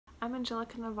I'm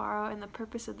Angelica Navarro, and the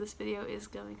purpose of this video is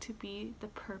going to be the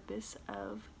purpose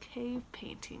of cave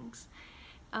paintings.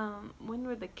 When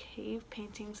were the cave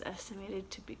paintings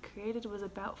estimated to be created? It was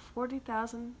about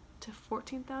 40,000 to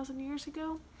 14,000 years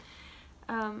ago,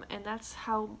 and that's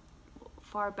how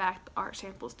far back the art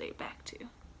samples date back to.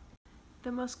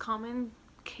 The most common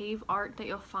cave art that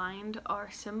you'll find are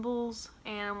symbols,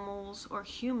 animals, or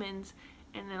humans,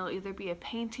 and it'll either be a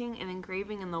painting, an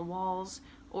engraving in the walls,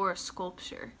 or a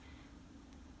sculpture.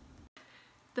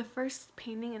 The first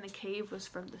painting in a cave was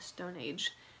from the Stone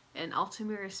Age in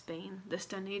Altamira, Spain. The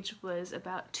Stone Age was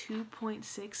about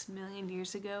 2.6 million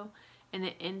years ago, and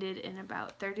it ended in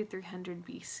about 3300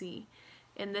 BC.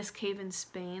 In this cave in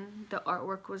Spain, the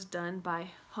artwork was done by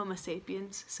Homo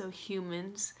sapiens, so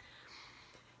humans,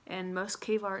 and most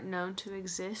cave art known to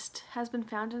exist has been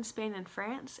found in Spain and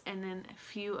France, and then a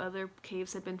few other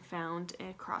caves have been found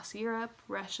across Europe,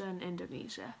 Russia, and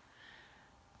Indonesia.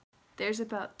 There's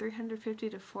about 350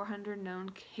 to 400 known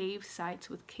cave sites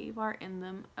with cave art in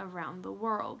them around the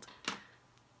world.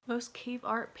 Most cave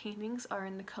art paintings are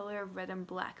in the color of red and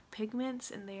black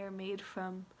pigments, and they are made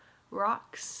from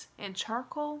rocks and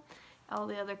charcoal. All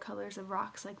the other colors of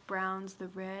rocks like browns, the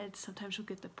reds, sometimes you'll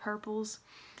get the purples,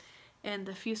 and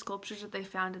the few sculptures that they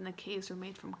found in the caves were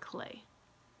made from clay.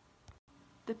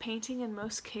 The painting in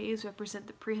most caves represent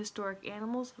the prehistoric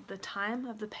animals of the time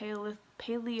of the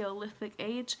Paleolithic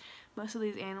age. Most of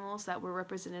these animals that were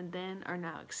represented then are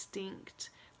now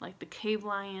extinct, like the cave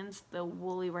lions, the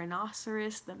woolly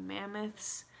rhinoceros, the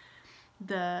mammoths,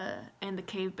 and the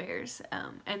cave bears.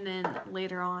 And then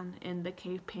later on in the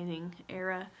cave painting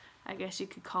era, I guess you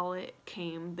could call it,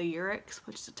 came the Uryx,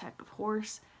 which is a type of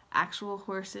horse, actual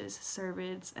horses,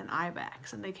 cervids, and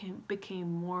ibex, and they became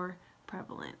more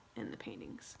prevalent in the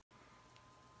paintings.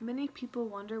 Many people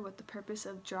wonder what the purpose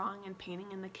of drawing and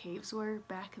painting in the caves were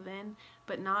back then,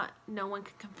 but no one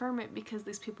can confirm it because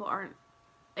these people aren't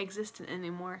existent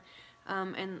anymore.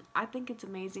 And I think it's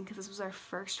amazing because this was our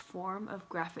first form of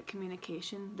graphic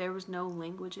communication. There was no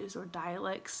languages or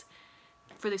dialects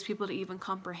for these people to even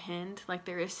comprehend like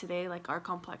there is today, like our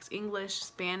complex English,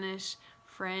 Spanish,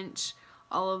 French,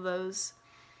 all of those.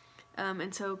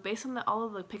 And so based on all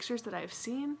of the pictures that I've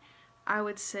seen, I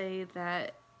would say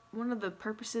that one of the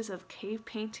purposes of cave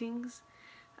paintings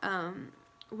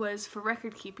was for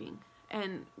record keeping.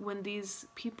 And when these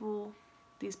people,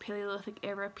 these Paleolithic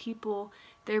era people,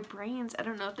 their brains, I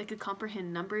don't know if they could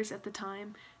comprehend numbers at the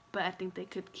time, but I think they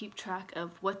could keep track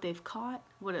of what they've caught,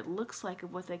 what it looks like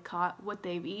of what they caught, what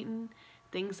they've eaten,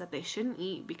 things that they shouldn't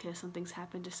eat because something's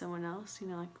happened to someone else, you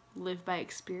know, like live by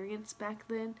experience back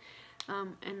then.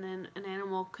 And then an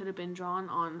animal could have been drawn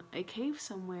on a cave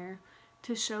somewhere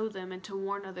to show them and to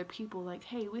warn other people, like,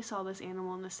 hey, we saw this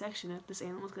animal in this section. If this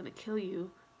animal's going to kill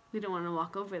you, we don't want to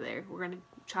walk over there. We're going to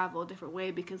travel a different way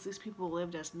because these people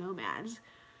lived as nomads.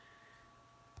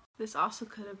 This also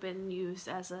could have been used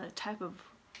as a type of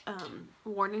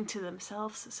warning to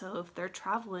themselves. So if they're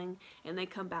traveling and they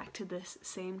come back to this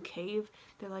same cave,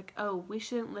 they're like, oh, we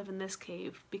shouldn't live in this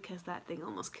cave because that thing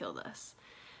almost killed us.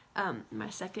 My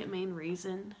second main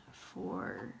reason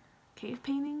for cave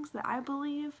paintings that I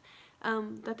believe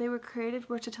that they were created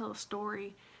were to tell a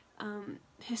story.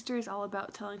 History is all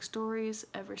about telling stories.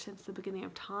 Ever since the beginning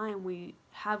of time, we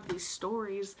have these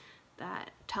stories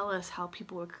that tell us how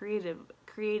people were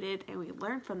created, and we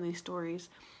learn from these stories.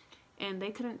 And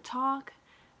they couldn't talk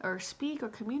or speak or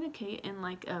communicate in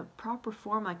like a proper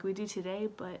form like we do today,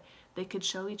 but they could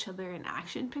show each other in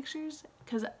action pictures.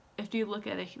 Because if you look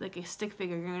at a stick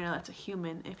figure, you're gonna know that's a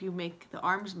human. If you make the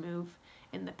arms move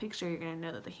in the picture, you're gonna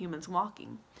know that the human's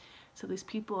walking. So these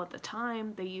people at the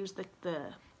time, they used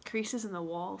the creases in the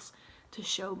walls to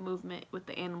show movement with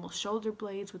the animal's shoulder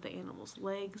blades, with the animal's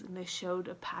legs, and they showed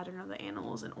a pattern of the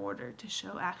animals in order to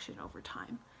show action over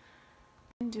time.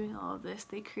 In doing all of this,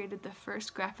 they created the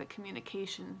first graphic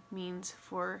communication means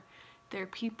for their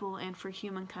people and for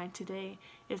humankind today.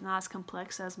 It's not as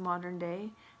complex as modern day,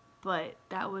 but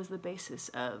that was the basis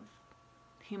of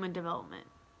human development.